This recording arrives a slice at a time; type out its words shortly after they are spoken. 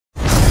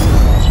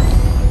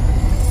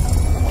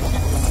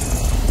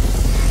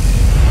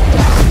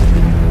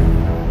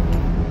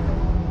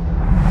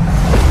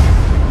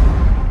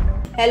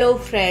Hello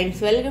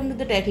friends, welcome to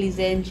the Tech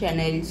Listen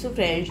channel. So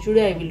friends,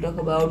 today I will talk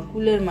about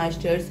Cooler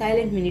Master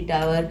Silent Mini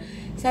Tower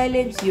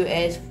Silencio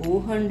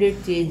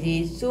S400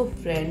 cases. So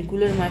friend,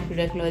 Cooler Master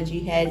Technology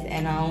has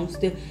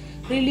announced the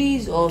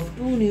release of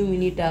two new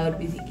mini tower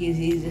PC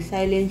cases, the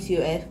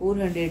Silencio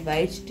S400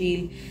 White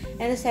Steel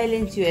and the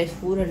Silencio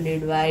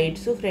S400 White.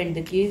 So friend,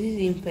 the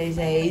cases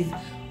emphasize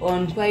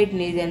on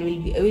quietness and will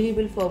be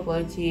available for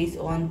purchase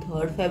on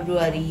 3rd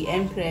February.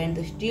 And friend,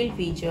 the steel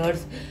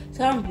features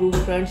soundproof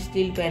front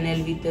steel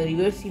panel with a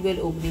reversible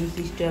opening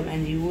system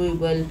and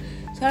removable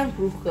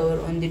soundproof cover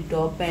on the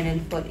top panel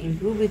for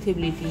improved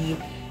breathability.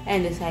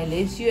 And the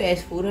Silencio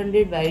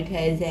S400 White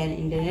has an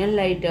internal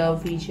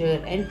light-up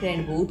feature. And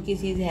friend, both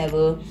cases have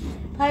a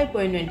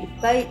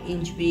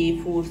 5.25-inch bay,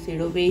 4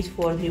 shadow base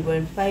for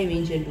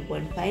 3.5-inch and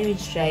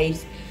 2.5-inch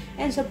drives,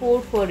 and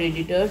support for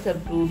radiators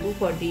up to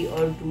 240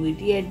 or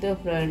 280 at the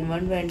front,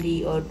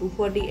 120 or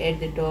 240 at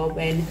the top,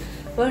 and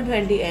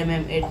 120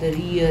 mm at the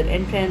rear.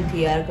 And friend,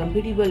 they are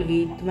compatible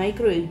with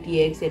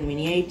MicroATX and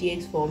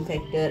Mini-ITX form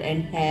factor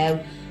and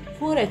have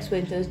 4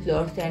 expansion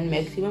slots and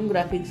maximum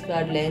graphics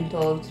card length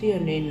of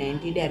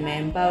 390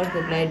 mm, power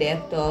supply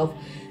depth of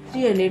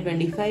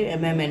 325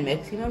 mm, and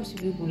maximum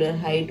CPU cooler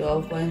height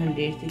of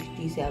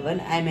 167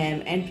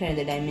 mm. And friend,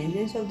 the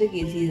dimensions of the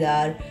cases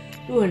are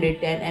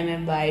 210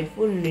 mm wide,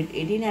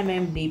 418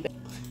 mm deep,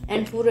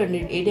 and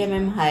 408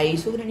 mm high.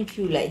 So friend, if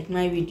you like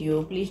my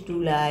video, please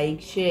do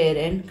like, share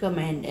and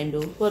comment, and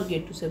don't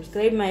forget to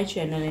subscribe my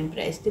channel and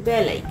press the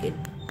bell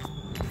icon.